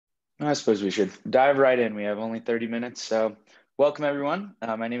I suppose we should dive right in. We have only 30 minutes. So welcome everyone.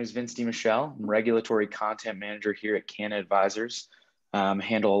 My name is Vince DiMichele. I'm Regulatory Content Manager here at Canna Advisors.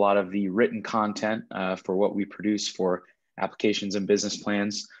 Handle a lot of the written content for what we produce for applications and business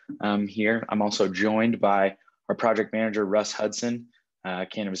plans here. I'm also joined by our project manager, Russ Hudson,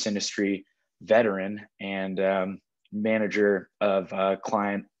 cannabis industry veteran and manager of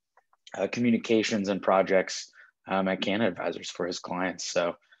client communications and projects at Canna Advisors for his clients.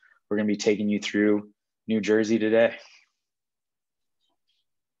 So we're going to be taking you through New Jersey today.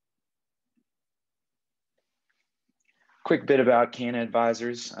 Quick bit about Canna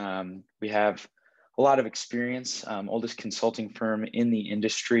Advisors. We have a lot of experience, oldest consulting firm in the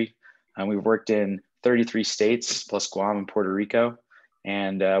industry. We've worked in 33 states plus Guam and Puerto Rico.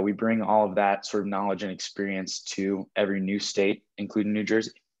 And we bring all of that sort of knowledge and experience to every new state, including New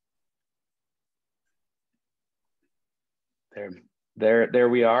Jersey. There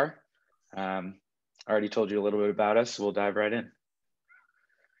we are. I already told you a little bit about us, so we'll dive right in.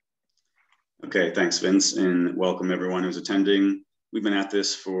 Okay, thanks, Vince, and welcome everyone who's attending. We've been at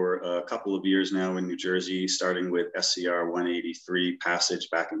this for a couple of years now in New Jersey, starting with SCR 183 passage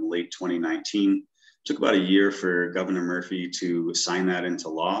back in late 2019. Took about a year for Governor Murphy to sign that into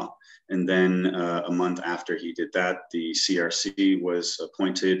law. And then a month after he did that, the CRC was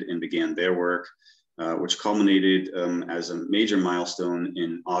appointed and began their work, which culminated as a major milestone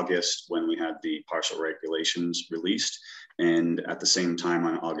in August when we had the partial regulations released. And at the same time,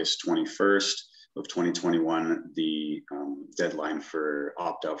 on August 21st of 2021, the deadline for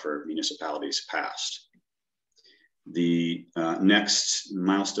opt-out for municipalities passed. The next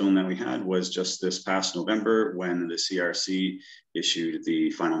milestone that we had was just this past November when the CRC issued the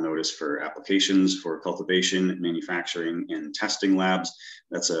final notice for applications for cultivation, manufacturing, and testing labs.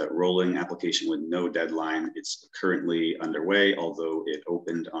 That's a rolling application with no deadline. It's currently underway, although it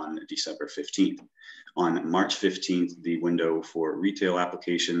opened on December 15th. On March 15th, the window for retail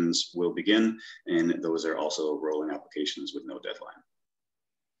applications will begin, and those are also rolling applications with no deadline.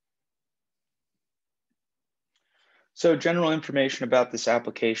 So general information about this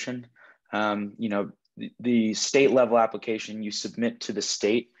application, the state level application you submit to the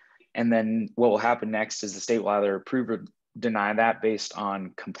state, and then what will happen next is the state will either approve or deny that based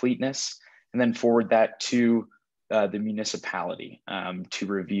on completeness, and then forward that to the municipality to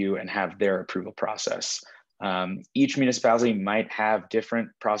review and have their approval process. Each municipality might have different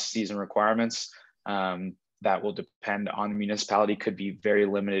processes and requirements that will depend on the municipality, could be very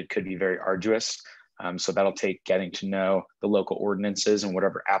limited, could be very arduous. So that'll take getting to know the local ordinances and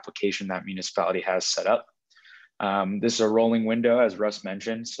whatever application that municipality has set up. This is a rolling window, as Russ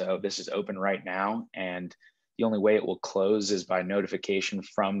mentioned. So this is open right now. And the only way it will close is by notification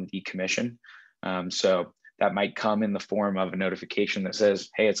from the commission. So that might come in the form of a notification that says,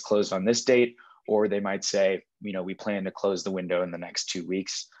 hey, it's closed on this date. Or they might say, we plan to close the window in the next 2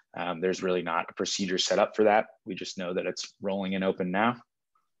 weeks. There's really not a procedure set up for that. We just know that it's rolling and open now.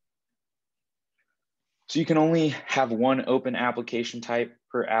 So you can only have one open application type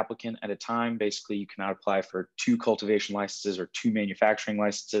per applicant at a time. Basically, you cannot apply for 2 cultivation licenses or 2 manufacturing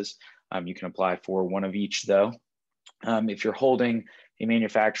licenses. You can apply for one of each though. If you're holding a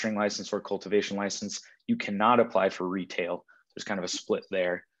manufacturing license or cultivation license, you cannot apply for retail. There's kind of a split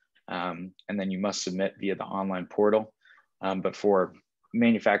there. And then you must submit via the online portal. But for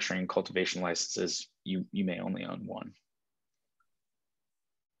manufacturing and cultivation licenses, you may only own one.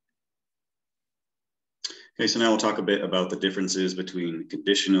 Okay, so now we'll talk a bit about the differences between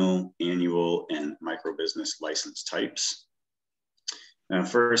conditional, annual, and micro-business license types.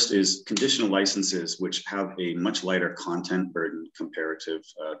 First is conditional licenses, which have a much lighter content burden comparative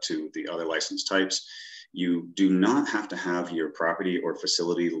to the other license types. You do not have to have your property or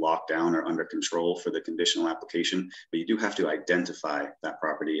facility locked down or under control for the conditional application, but you do have to identify that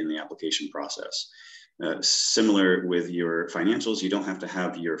property in the application process. Similar with your financials, you don't have to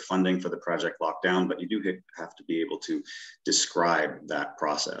have your funding for the project locked down, but you do have to be able to describe that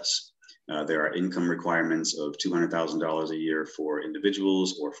process. There are income requirements of $200,000 a year for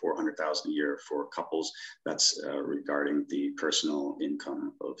individuals or $400,000 a year for couples. That's regarding the personal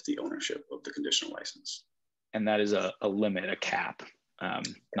income of the ownership of the conditional license. And that is a limit, a cap,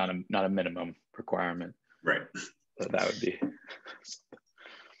 not a minimum requirement. Right. So that would be.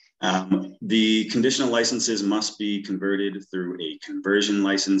 The conditional licenses must be converted through a conversion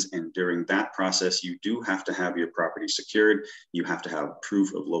license, and during that process, you do have to have your property secured, you have to have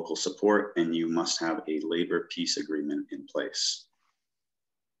proof of local support, and you must have a labor peace agreement in place.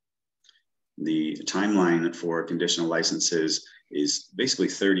 The timeline for conditional licenses is basically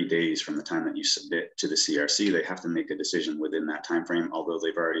 30 days from the time that you submit to the CRC. They have to make a decision within that time frame, although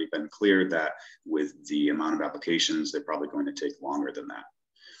they've already been cleared that with the amount of applications, they're probably going to take longer than that.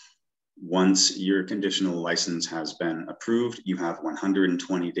 Once your conditional license has been approved, you have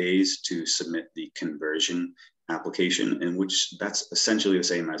 120 days to submit the conversion application, in which that's essentially the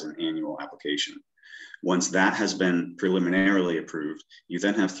same as an annual application. Once that has been preliminarily approved, you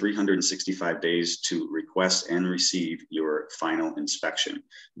then have 365 days to request and receive your final inspection.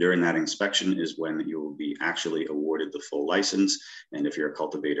 During that inspection is when you will be actually awarded the full license, and if you're a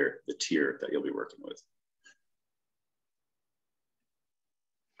cultivator, the tier that you'll be working with.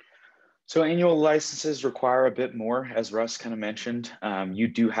 So annual licenses require a bit more, as Russ kind of mentioned. You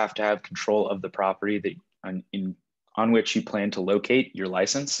do have to have control of the property that on which you plan to locate your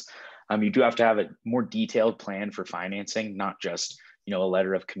license. You do have to have a more detailed plan for financing, not just a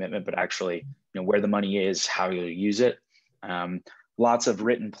letter of commitment, but actually where the money is, how you'll use it. Lots of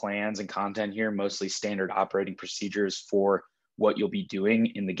written plans and content here, mostly standard operating procedures for what you'll be doing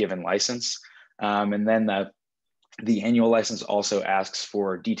in the given license. And then the annual license also asks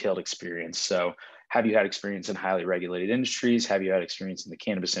for detailed experience. So have you had experience in highly regulated industries? Have you had experience in the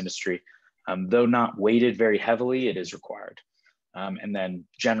cannabis industry? Though not weighted very heavily, it is required. And then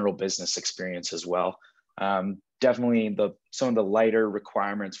general business experience as well. Definitely some of the lighter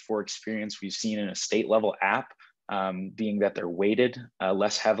requirements for experience we've seen in a state level app, being that they're weighted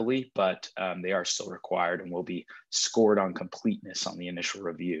less heavily, but they are still required and will be scored on completeness on the initial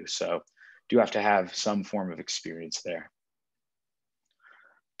review. So do have to have some form of experience there.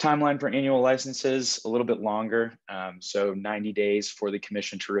 Timeline for annual licenses, a little bit longer. So 90 days for the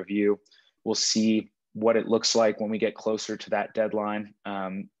commission to review. We'll see what it looks like when we get closer to that deadline.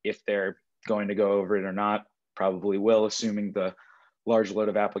 If they're going to go over it or not, probably will, assuming the large load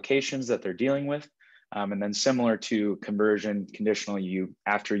of applications that they're dealing with. And then similar to conversion conditional,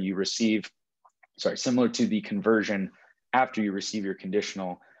 similar to the conversion after you receive your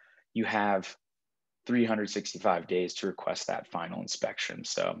conditional, you have 365 days to request that final inspection.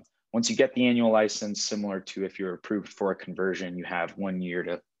 So once you get the annual license, similar to if you're approved for a conversion, you have 1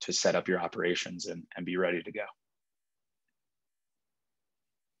 year to set up your operations and be ready to go.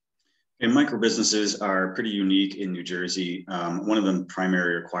 And micro businesses are pretty unique in New Jersey. One of the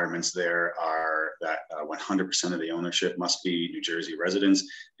primary requirements there are that 100% of the ownership must be New Jersey residents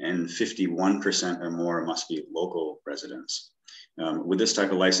and 51% or more must be local residents. With this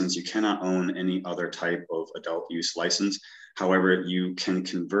type of license, you cannot own any other type of adult use license. However, you can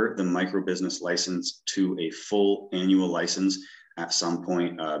convert the micro business license to a full annual license at some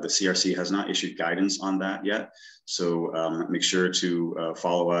point. The CRC has not issued guidance on that yet. So make sure to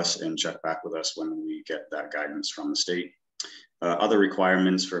follow us and check back with us when we get that guidance from the state. Other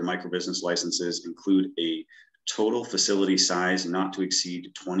requirements for micro business licenses include a total facility size not to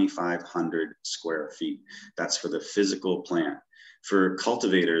exceed 2,500 square feet. That's for the physical plant. For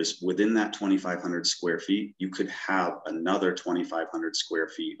cultivators, within that 2,500 square feet, you could have another 2,500 square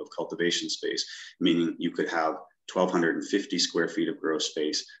feet of cultivation space, meaning you could have 1,250 square feet of grow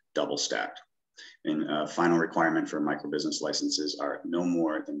space double stacked. And final requirement for micro business licenses are no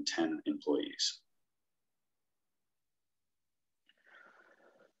more than 10 employees.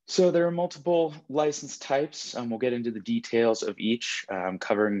 So there are multiple license types. We'll get into the details of each,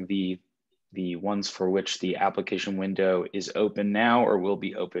 covering the ones for which the application window is open now or will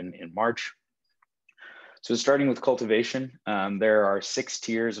be open in March. So starting with cultivation, there are 6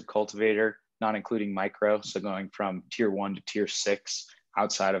 tiers of cultivator, not including micro. So going from tier 1 to tier 6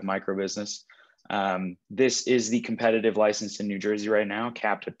 outside of micro business. This is the competitive license in New Jersey right now,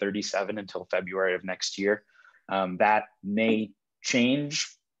 capped at 37 until February of next year. That may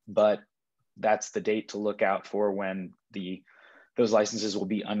change, but that's the date to look out for when those licenses will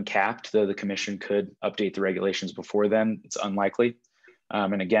be uncapped, though the commission could update the regulations before then. It's unlikely.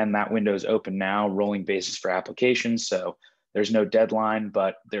 And again, that window is open now, rolling basis for applications. So there's no deadline,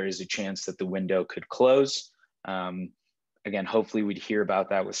 but there is a chance that the window could close. Again, hopefully we'd hear about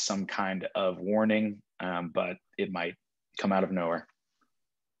that with some kind of warning, but it might come out of nowhere.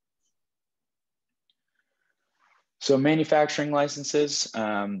 So manufacturing licenses,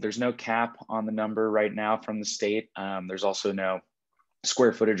 there's no cap on the number right now from the state. There's also no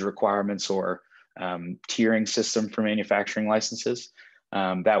square footage requirements or tiering system for manufacturing licenses.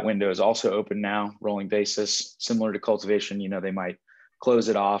 That window is also open now, rolling basis, similar to cultivation. They might close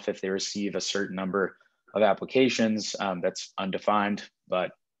it off if they receive a certain number of applications. That's undefined,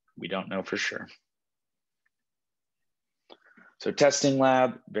 but we don't know for sure. So testing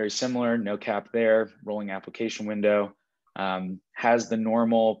lab, very similar, no cap there, rolling application window, has the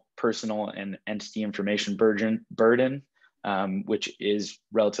normal personal and entity information burden, which is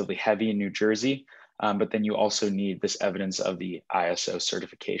relatively heavy in New Jersey. But then you also need this evidence of the ISO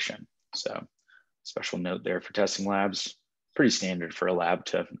certification. So special note there for testing labs, pretty standard for a lab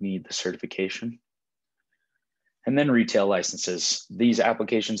to need the certification. And then retail licenses. These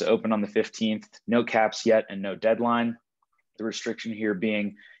applications open on the 15th, no caps yet and no deadline. The restriction here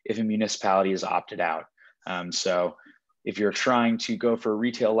being if a municipality is opted out. So if you're trying to go for a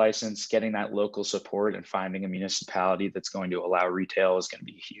retail license, getting that local support and finding a municipality that's going to allow retail is going to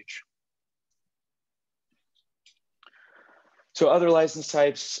be huge. So other license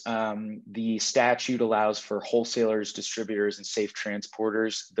types, the statute allows for wholesalers, distributors, and safe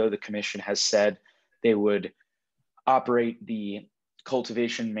transporters, though the commission has said they would operate the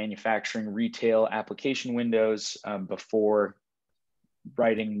cultivation, manufacturing, retail application windows before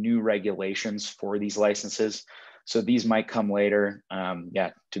writing new regulations for these licenses. So these might come later,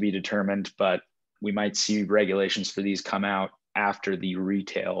 to be determined, but we might see regulations for these come out after the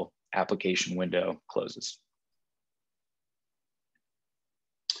retail application window closes.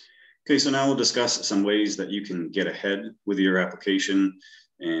 Okay, so now we'll discuss some ways that you can get ahead with your application.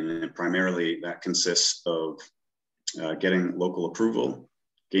 And primarily that consists of getting local approval,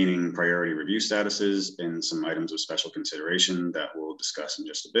 gaining priority review statuses, and some items of special consideration that we'll discuss in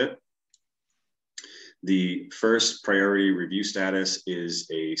just a bit. The first priority review status is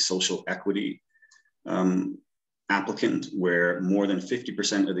a social equity applicant where more than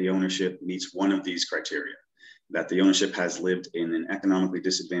 50% of the ownership meets one of these criteria: that the ownership has lived in an economically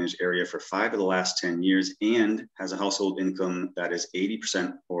disadvantaged area for 5 of the last 10 years and has a household income that is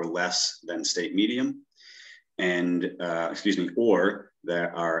 80% or less than state median, and or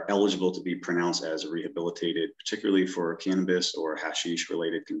that are eligible to be pronounced as rehabilitated, particularly for cannabis or hashish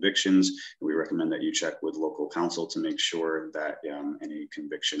related convictions. And we recommend that you check with local counsel to make sure that any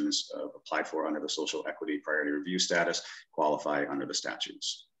convictions applied for under the social equity priority review status qualify under the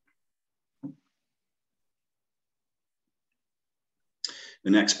statutes.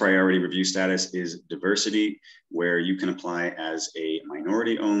 The next priority review status is diversity, where you can apply as a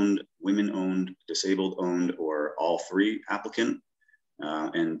minority-owned, women-owned, disabled-owned, or all three applicant.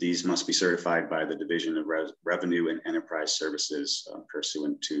 And these must be certified by the Division of Revenue and Enterprise Services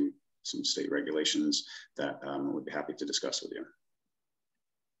pursuant to some state regulations that we'd be happy to discuss with you.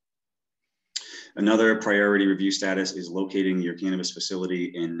 Another priority review status is locating your cannabis facility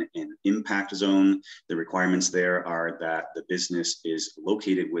in an impact zone. The requirements there are that the business is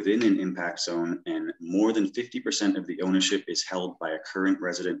located within an impact zone and more than 50% of the ownership is held by a current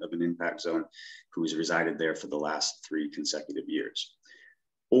resident of an impact zone who has resided there for the last 3 consecutive years.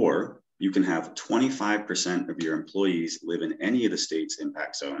 Or you can have 25% of your employees live in any of the state's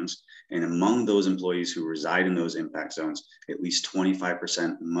impact zones. And among those employees who reside in those impact zones, at least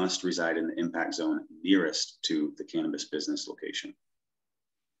 25% must reside in the impact zone nearest to the cannabis business location.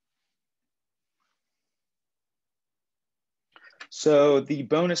 So the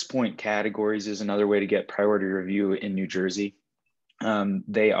bonus point categories is another way to get priority review in New Jersey.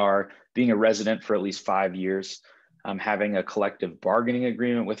 They are being a resident for at least 5 years, having a collective bargaining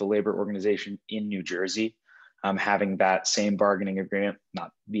agreement with a labor organization in New Jersey, having that same bargaining agreement,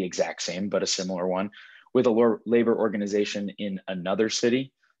 not the exact same, but a similar one, with a labor organization in another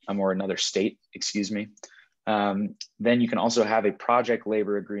city or another state, excuse me. Then you can also have a project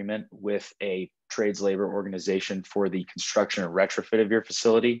labor agreement with a trades labor organization for the construction or retrofit of your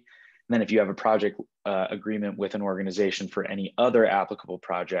facility. And then if you have a project agreement with an organization for any other applicable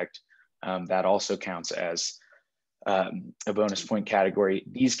project, that also counts as a bonus point category.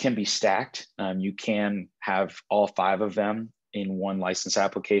 These can be stacked. You can have all 5 of them in one license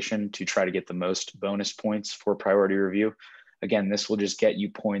application to try to get the most bonus points for priority review. Again, this will just get you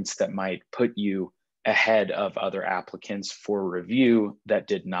points that might put you ahead of other applicants for review that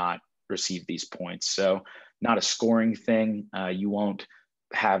did not receive these points. So not a scoring thing. You won't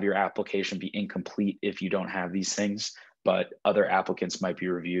have your application be incomplete if you don't have these things, but other applicants might be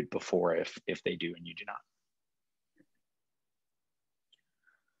reviewed before if they do and you do not.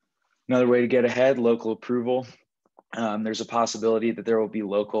 Another way to get ahead, local approval. There's a possibility that there will be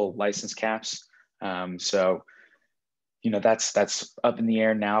local license caps. So, that's up in the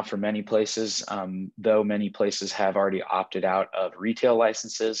air now for many places, though many places have already opted out of retail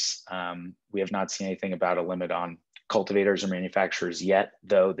licenses. We have not seen anything about a limit on cultivators or manufacturers yet,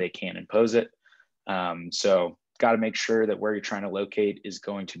 though they can impose it. So got to make sure that where you're trying to locate is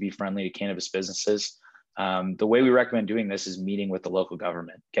going to be friendly to cannabis businesses. The way we recommend doing this is meeting with the local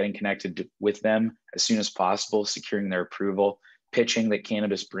government, getting connected with them as soon as possible, securing their approval, pitching that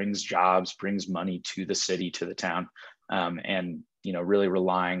cannabis brings jobs, brings money to the city, to the town, and really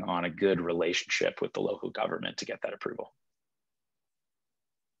relying on a good relationship with the local government to get that approval.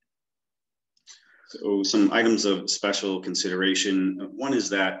 So some items of special consideration. One is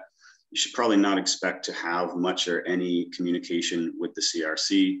that you should probably not expect to have much or any communication with the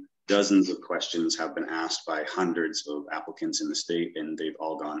CRC. Dozens of questions have been asked by hundreds of applicants in the state, and they've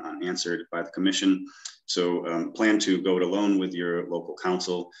all gone unanswered by the commission. So plan to go it alone with your local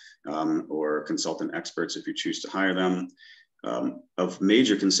counsel or consultant experts if you choose to hire them. Of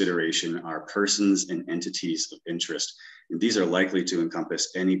major consideration are persons and entities of interest. And these are likely to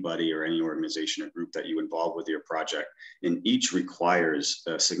encompass anybody or any organization or group that you involve with your project. And each requires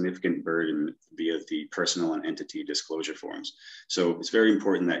a significant burden via the personal and entity disclosure forms. So it's very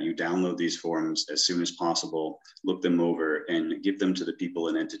important that you download these forms as soon as possible, look them over, and give them to the people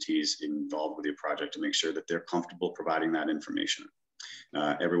and entities involved with your project to make sure that they're comfortable providing that information.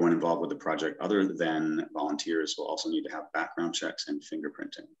 Everyone involved with the project, other than volunteers, will also need to have background checks and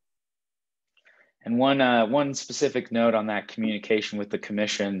fingerprinting. And one specific note on that communication with the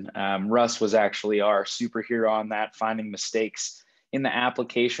commission, Russ was actually our superhero on that, finding mistakes in the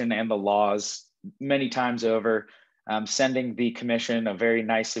application and the laws many times over, sending the commission a very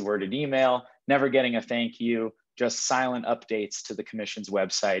nicely worded email, never getting a thank you, just silent updates to the commission's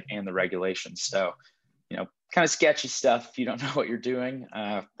website and the regulations. So, you know, kind of sketchy stuff if you don't know what you're doing.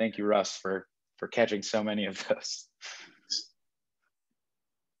 Thank you, Russ, for catching so many of those.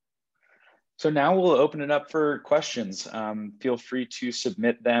 So now we'll open it up for questions. Feel free to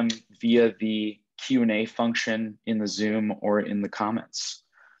submit them via the Q&A function in the Zoom or in the comments.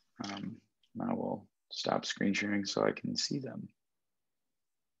 I will stop screen sharing so I can see them.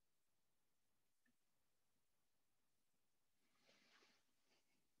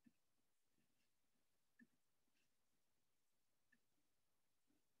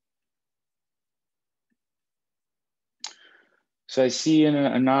 So I see an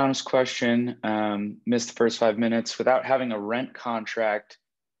anonymous question, missed the first 5 minutes. Without having a rent contract,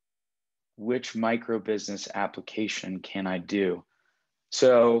 which micro business application can I do?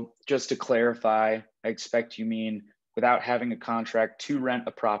 So just to clarify, I expect you mean without having a contract to rent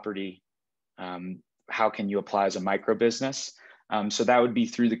a property, how can you apply as a micro business? So that would be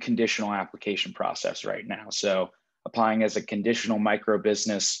through the conditional application process right now. So applying as a conditional micro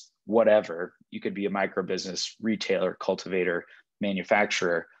business, whatever, you could be a micro business, retailer, cultivator,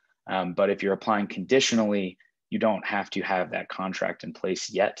 manufacturer. But if you're applying conditionally, you don't have to have that contract in place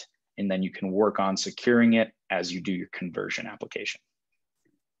yet. And then you can work on securing it as you do your conversion application.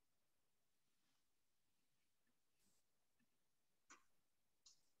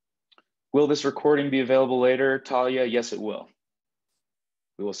 Will this recording be available later, Talia? Yes, it will.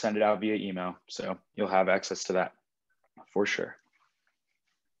 We will send it out via email, so you'll have access to that for sure.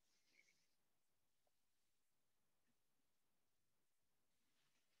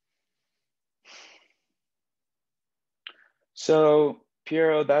 So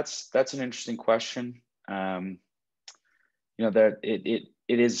Piero, that's an interesting question. You know, that it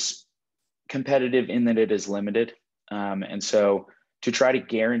is competitive in that it is limited. And so to try to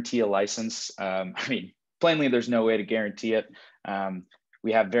guarantee a license, I mean, plainly, there's no way to guarantee it.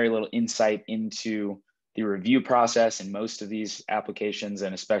 We have very little insight into the review process in most of these applications,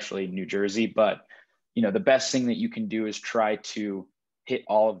 and especially New Jersey. But, you know, the best thing that you can do is try to hit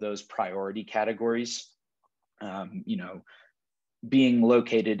all of those priority categories. You know, being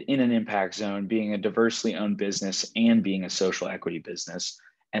located in an impact zone, being a diversely owned business, and being a social equity business,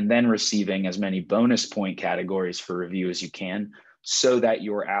 and then receiving as many bonus point categories for review as you can, so that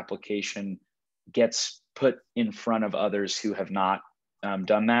your application gets put in front of others who have not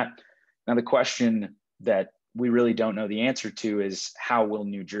done that. Now, the question that we really don't know the answer to is, how will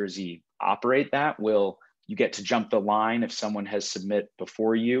New Jersey operate that? Will you get to jump the line if someone has submit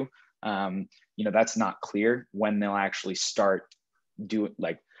before you? You know, that's not clear when they'll actually start doing,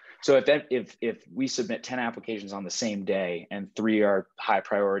 like, so if we submit 10 applications on the same day and 3 are high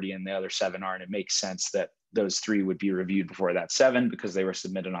priority and the other 7 aren't, it makes sense that those 3 would be reviewed before that 7 because they were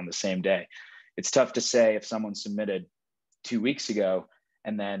submitted on the same day. It's tough to say if someone submitted 2 weeks ago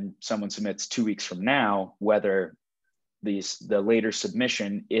and then someone submits 2 weeks from now, whether the later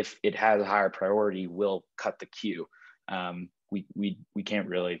submission, if it has a higher priority, will cut the queue. We can't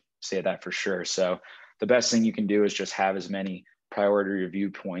really say that for sure. So the best thing you can do is just have as many priority review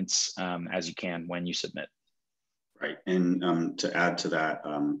points as you can when you submit. Right, and to add to that,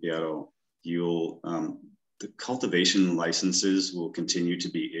 Piero, the cultivation licenses will continue to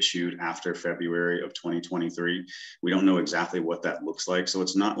be issued after February of 2023. We don't know exactly what that looks like. So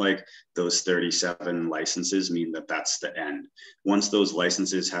it's not like those 37 licenses mean that that's the end. Once those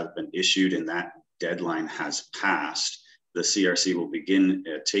licenses have been issued and that deadline has passed, the CRC will begin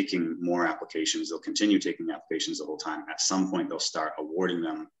taking more applications. They'll continue taking applications the whole time. At some point, they'll start awarding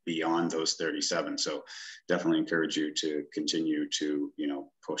them beyond those 37. So definitely encourage you to continue to,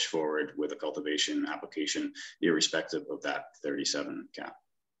 push forward with a cultivation application, irrespective of that 37 cap.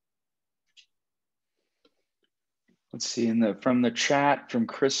 Let's see, from the chat from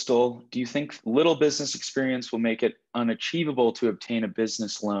Crystal, do you think little business experience will make it unachievable to obtain a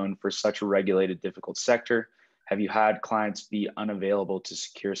business loan for such a regulated, difficult sector? Have you had clients be unavailable to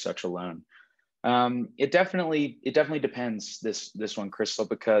secure such a loan? It definitely depends, this one, Crystal,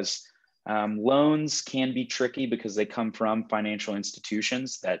 because loans can be tricky because they come from financial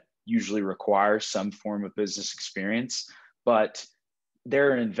institutions that usually require some form of business experience, but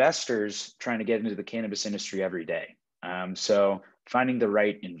there are investors trying to get into the cannabis industry every day. So finding the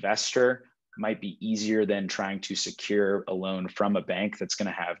right investor might be easier than trying to secure a loan from a bank that's going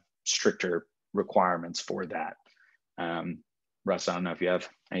to have stricter requirements for that. Russ, I don't know if you have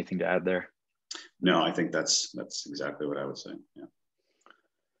anything to add there. No, I think that's exactly what I would say. Yeah.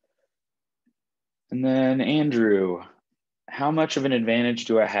 And then Andrew, how much of an advantage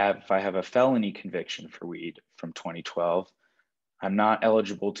do I have if I have a felony conviction for weed from 2012? I'm not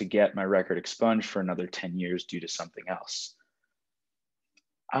eligible to get my record expunged for another 10 years due to something else.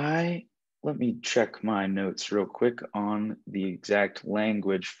 Let me check my notes real quick on the exact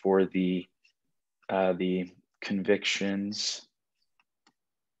language for the convictions.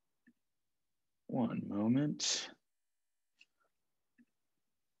 One moment.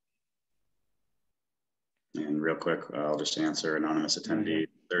 And real quick, I'll just answer anonymous attendee.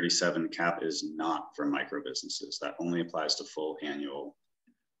 37 cap is not for micro businesses. That only applies to full annual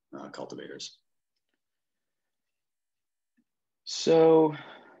cultivators. So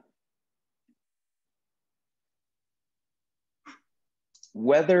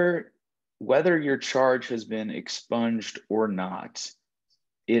whether your charge has been expunged or not,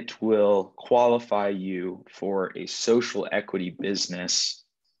 it will qualify you for a social equity business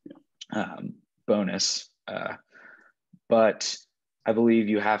bonus. But I believe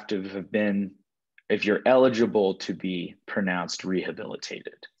you have to have been, if you're eligible to be pronounced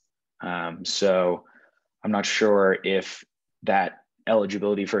rehabilitated. So I'm not sure if that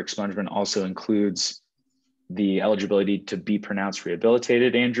eligibility for expungement also includes the eligibility to be pronounced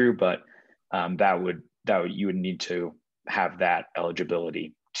rehabilitated, Andrew, but you would need to have that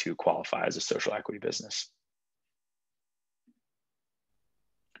eligibility to qualify as a social equity business.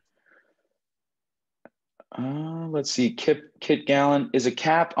 Let's see, Kit Gallen, is a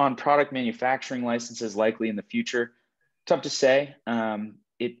cap on product manufacturing licenses likely in the future? Tough to say.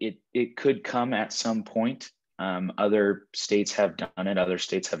 It could come at some point. Other states have done it, other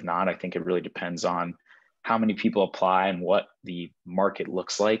states have not. I think it really depends on how many people apply and what the market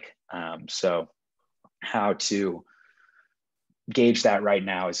looks like. So how to gauge that right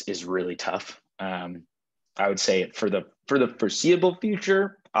now is really tough. I would say for the foreseeable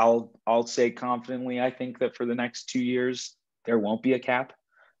future, I'll say confidently, I think that for the next 2 years, there won't be a cap.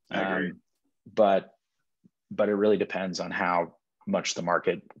 I agree. But it really depends on how much the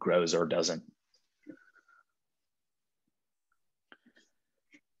market grows or doesn't.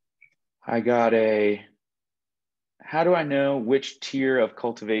 How do I know which tier of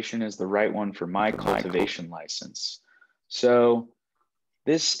cultivation is the right one for my cultivation license? So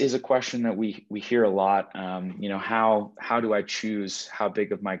this is a question that we hear a lot. How do I choose how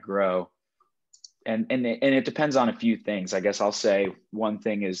big of my grow? And it depends on a few things. I guess I'll say one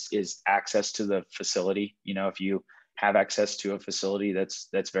thing is access to the facility. If you have access to a facility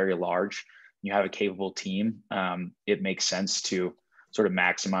that's very large, you have a capable team, it makes sense to sort of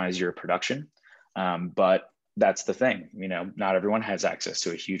maximize your production. But that's the thing, not everyone has access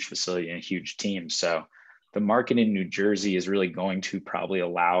to a huge facility and a huge team. So the market in New Jersey is really going to probably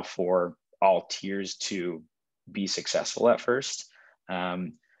allow for all tiers to be successful at first.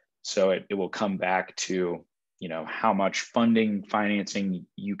 So it will come back to, how much financing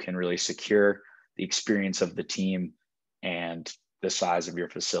you can really secure, the experience of the team, and the size of your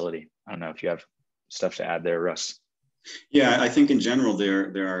facility. I don't know if you have stuff to add there, Russ. Yeah, I think in general,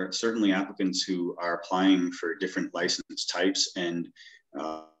 there are certainly applicants who are applying for different license types, and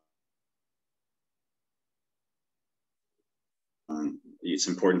it's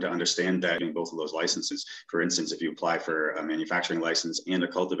important to understand that in both of those licenses, for instance, if you apply for a manufacturing license and a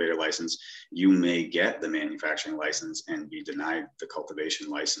cultivator license, you may get the manufacturing license and be denied the cultivation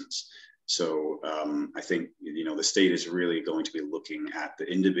license. So I think, the state is really going to be looking at the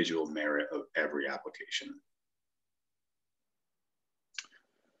individual merit of every application.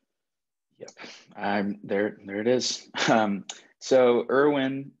 Yep, there it is. So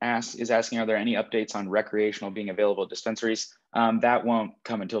Erwin is asking, are there any updates on recreational being available at dispensaries? That won't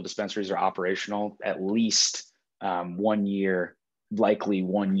come until dispensaries are operational, at least 1 year, likely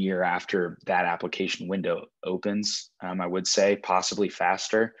 1 year after that application window opens. I would say possibly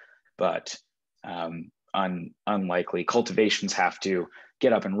faster, but unlikely. Cultivations have to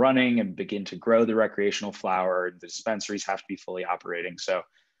get up and running and begin to grow the recreational flower. The dispensaries have to be fully operating. So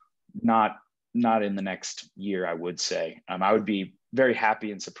not in the next year, I would say. I would be very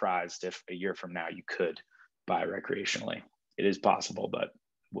happy and surprised if a year from now you could buy recreationally. It is possible, but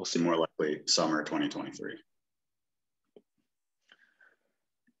we'll see. More likely summer 2023.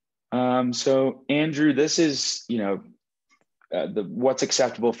 So Andrew, this is, what's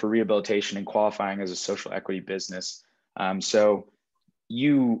acceptable for rehabilitation and qualifying as a social equity business. So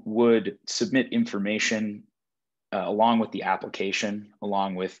you would submit information along with the application,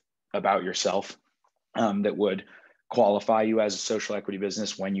 along with about yourself, that would qualify you as a social equity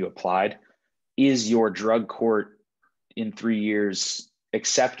business when you applied. Is your drug court in 3 years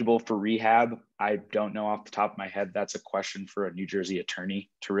acceptable for rehab? I don't know off the top of my head. That's a question for a New Jersey attorney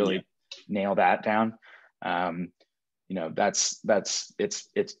to really nail that down. It's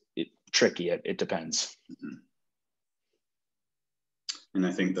tricky. It depends. Mm-hmm. And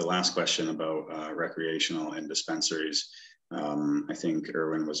I think the last question about recreational and dispensaries, I think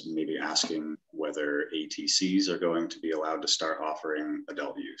Erwin was maybe asking whether ATCs are going to be allowed to start offering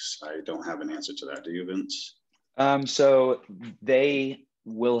adult use. I don't have an answer to that. Do you, Vince? So they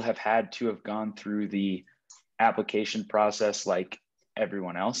will have had to have gone through the application process like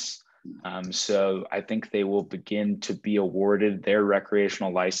everyone else. So I think they will begin to be awarded their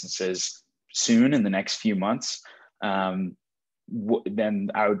recreational licenses soon in the next few months.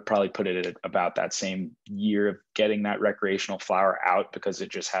 Then I would probably put it at about that same year of getting that recreational flower out, because it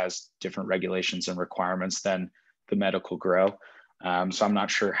just has different regulations and requirements than the medical grow. So I'm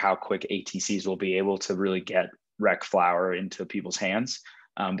not sure how quick ATCs will be able to really get rec flower into people's hands,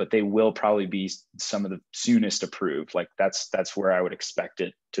 but they will probably be some of the soonest approved. Like that's where I would expect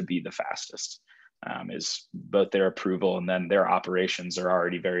it to be the fastest, is both their approval and then their operations are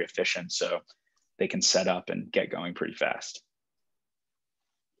already very efficient. So they can set up and get going pretty fast.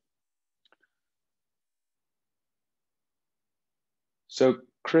 So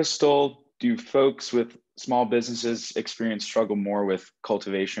Crystal, do folks with small businesses experience struggle more with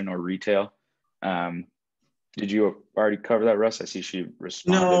cultivation or retail? Did you already cover that, Russ? I see she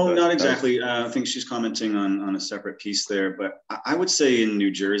responded. No, not exactly. I think she's commenting on a separate piece there, but I would say in New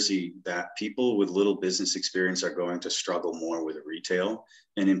Jersey that people with little business experience are going to struggle more with retail.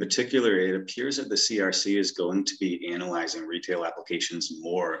 And in particular, it appears that the CRC is going to be analyzing retail applications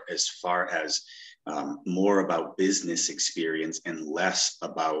more as far as more about business experience and less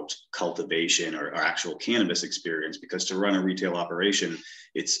about cultivation or actual cannabis experience, because to run a retail operation,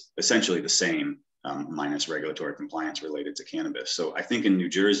 it's essentially the same, minus regulatory compliance related to cannabis. So I think in New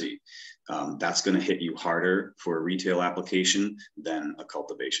Jersey, that's going to hit you harder for a retail application than a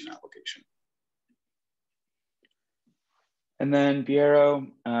cultivation application. And then Piero,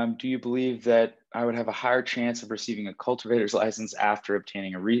 do you believe that I would have a higher chance of receiving a cultivator's license after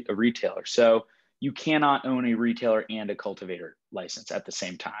obtaining a retailer? So you cannot own a retailer and a cultivator license at the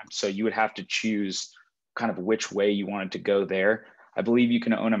same time. So you would have to choose kind of which way you wanted to go there. I believe you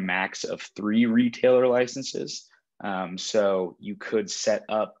can own a max of 3 retailer licenses. So you could set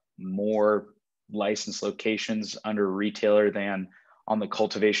up more license locations under a retailer than on the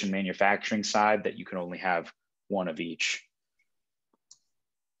cultivation manufacturing side that you can only have 1 of each.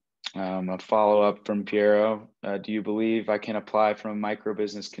 A follow-up from Piero. Do you believe I can apply from a micro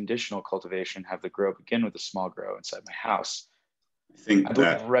business conditional cultivation, have the grow begin with a small grow inside my house? I think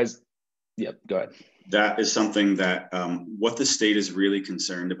that, yep, go ahead. That is something that what the state is really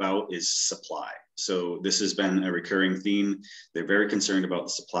concerned about is supply. So this has been a recurring theme. They're very concerned about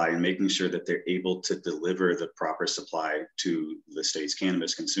the supply and making sure that they're able to deliver the proper supply to the state's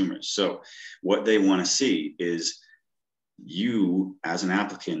cannabis consumers. So what they want to see is you as an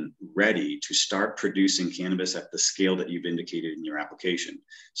applicant ready to start producing cannabis at the scale that you've indicated in your application.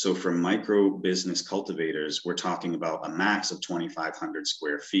 So for micro business cultivators, we're talking about a max of 2,500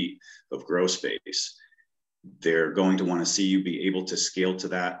 square feet of grow space. They're going to want to see you be able to scale to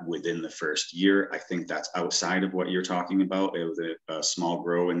that within the first year. I think that's outside of what you're talking about, a small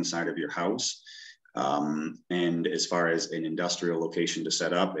grow inside of your house. And as far as an industrial location to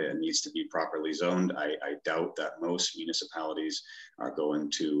set up, it needs to be properly zoned. I doubt that most municipalities are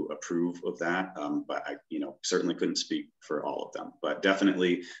going to approve of that, but I certainly couldn't speak for all of them. But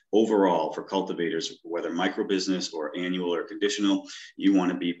definitely overall for cultivators, whether micro business or annual or conditional, you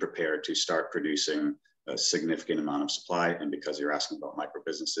want to be prepared to start producing a significant amount of supply. And because you're asking about micro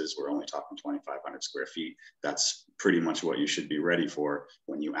businesses, we're only talking 2,500 square feet. That's pretty much what you should be ready for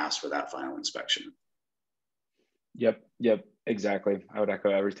when you ask for that final inspection. Yep, exactly. I would echo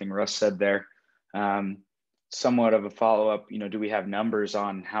everything Russ said there. Somewhat of a follow-up, do we have numbers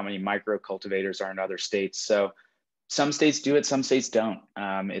on how many micro cultivators are in other states? So some states do it, some states don't.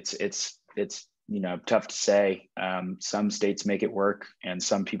 It's tough to say. Some states make it work, and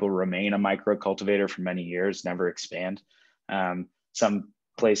some people remain a micro cultivator for many years, never expand. Some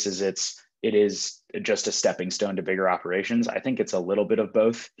places it is just a stepping stone to bigger operations. I think it's a little bit of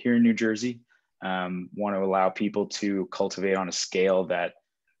both here in New Jersey. Want to allow people to cultivate on a scale that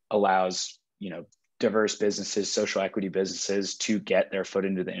allows diverse businesses, social equity businesses, to get their foot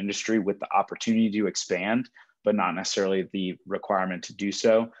into the industry with the opportunity to expand, but not necessarily the requirement to do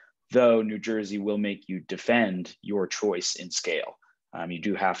so. Though New Jersey will make you defend your choice in scale. You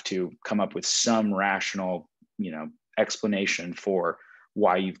do have to come up with some rational, explanation for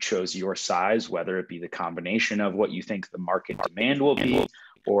why you've chose your size, whether it be the combination of what you think the market demand will be,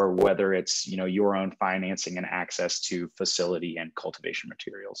 or whether it's your own financing and access to facility and cultivation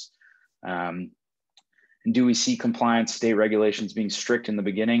materials. And do we see compliance state regulations being strict in the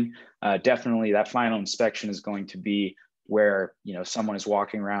beginning? Definitely. That final inspection is going to be where someone is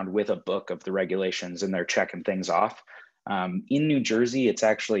walking around with a book of the regulations and they're checking things off. In New Jersey, it's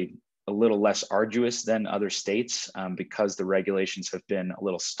actually a little less arduous than other states because the regulations have been a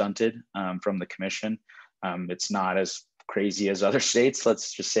little stunted from the commission. It's not as crazy as other states,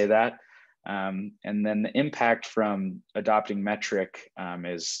 let's just say that. And then the impact from adopting metric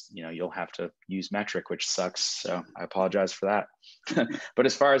is, you'll have to use metric, which sucks. So I apologize for that. But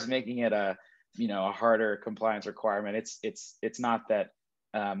as far as making it a harder compliance requirement, it's not that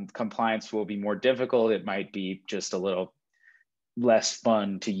compliance will be more difficult. It might be just a little less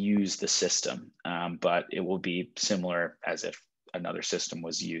fun to use the system, but it will be similar as if another system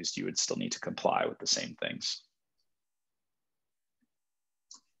was used. You would still need to comply with the same things.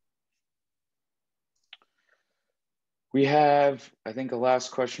 We have, I think, a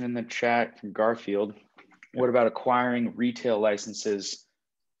last question in the chat from Garfield. What about acquiring retail licenses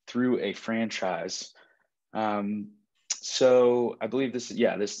through a franchise? So I believe this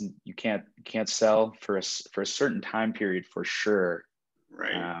you can't sell for a certain time period for sure,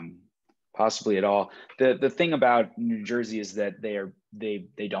 right? Possibly at all. The thing about New Jersey is that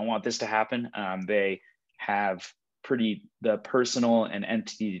they don't want this to happen. They have the personal and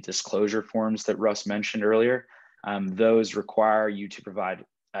entity disclosure forms that Russ mentioned earlier. Those require you to provide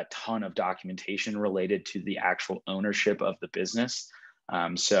a ton of documentation related to the actual ownership of the business.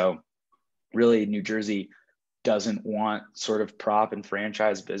 So really, New Jersey doesn't want sort of prop and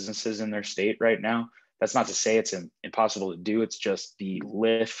franchise businesses in their state right now. That's not to say it's impossible to do. It's just the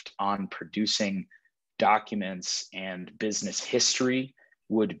lift on producing documents and business history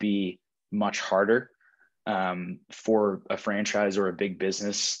would be much harder for a franchise or a big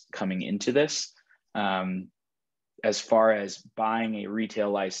business coming into this. As far as buying a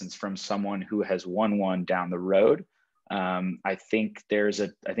retail license from someone who has won one down the road, I think there's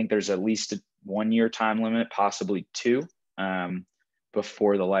at least a 1 year time limit, possibly 2,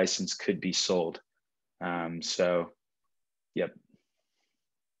 before the license could be sold. So, yep.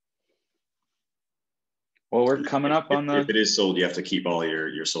 Well, we're coming up on if it is sold, you have to keep all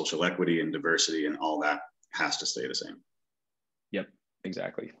your social equity and diversity, and all that has to stay the same. Yep,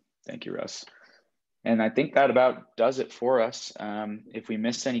 exactly. Thank you, Russ. And I think that about does it for us. If we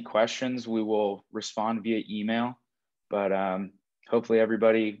missed any questions, we will respond via email. But hopefully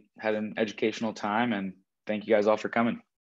everybody had an educational time, and thank you guys all for coming.